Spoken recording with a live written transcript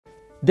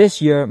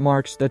This year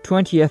marks the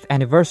 20th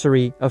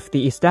anniversary of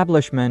the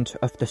establishment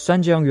of the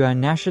Sanjiangyuan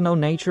National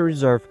Nature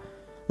Reserve,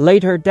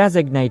 later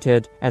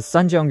designated as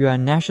Sanjiangyuan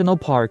National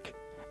Park.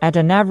 At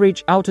an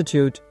average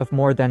altitude of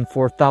more than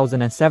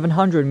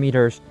 4,700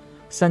 meters,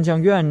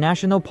 Sanjiangyuan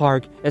National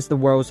Park is the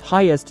world's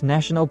highest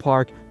national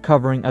park,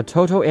 covering a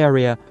total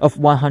area of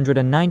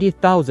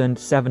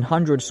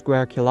 190,700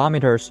 square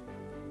kilometers.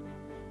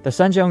 The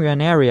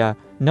Sanjiangyuan area,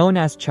 known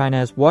as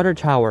China's Water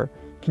Tower,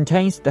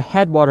 contains the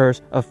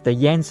headwaters of the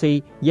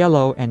Yangtze,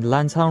 Yellow, and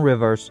Lancang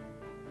rivers.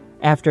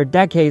 After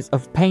decades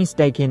of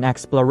painstaking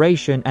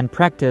exploration and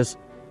practice,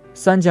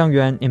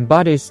 Sanjiangyuan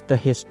embodies the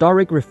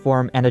historic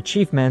reform and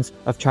achievements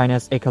of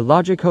China's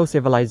ecological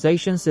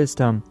civilization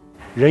system.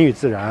 人与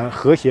自然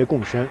和谐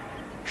共生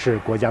是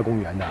国家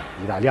公园的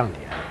一大亮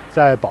点，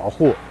在保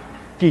护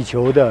地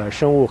球的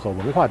生物和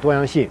文化多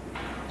样性、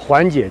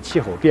缓解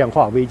气候变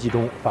化危机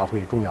中发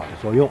挥重要的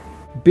作用。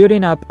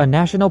Building up a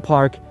national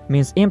park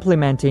means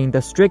implementing the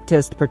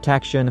strictest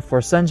protection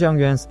for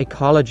Sanjiangyuan's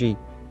ecology.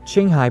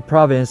 Qinghai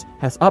Province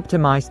has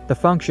optimized the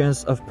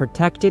functions of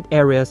protected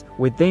areas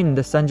within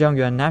the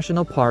Sanjiangyuan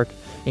National Park,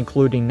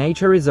 including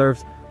nature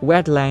reserves,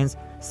 wetlands,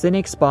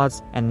 scenic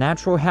spots, and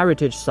natural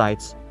heritage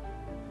sites.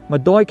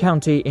 Madoi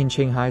County in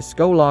Qinghai's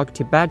Golog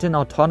Tibetan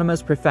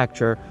Autonomous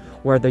Prefecture,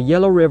 where the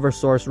Yellow River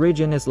source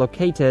region is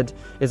located,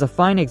 is a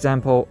fine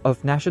example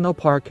of national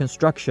park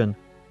construction.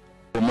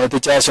 我们的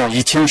家乡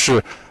以前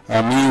是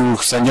没有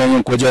三江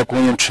源国家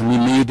公园成立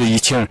没有的以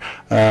前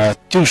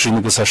就是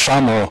那个是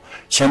沙漠，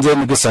现在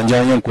那个三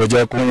江源国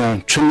家公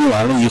园成立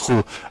完了以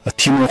后，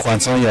天文环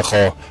境也好，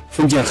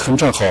风景非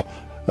常好。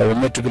我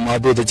们这个马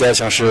队的家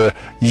乡是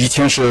以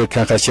前是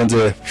看看现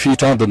在非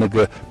常的那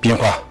个变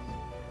化。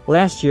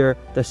Last year,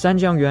 the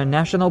Sanjiangyuan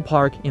National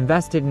Park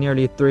invested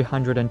nearly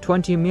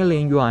 320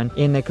 million yuan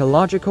in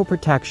ecological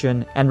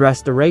protection and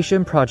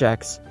restoration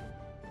projects.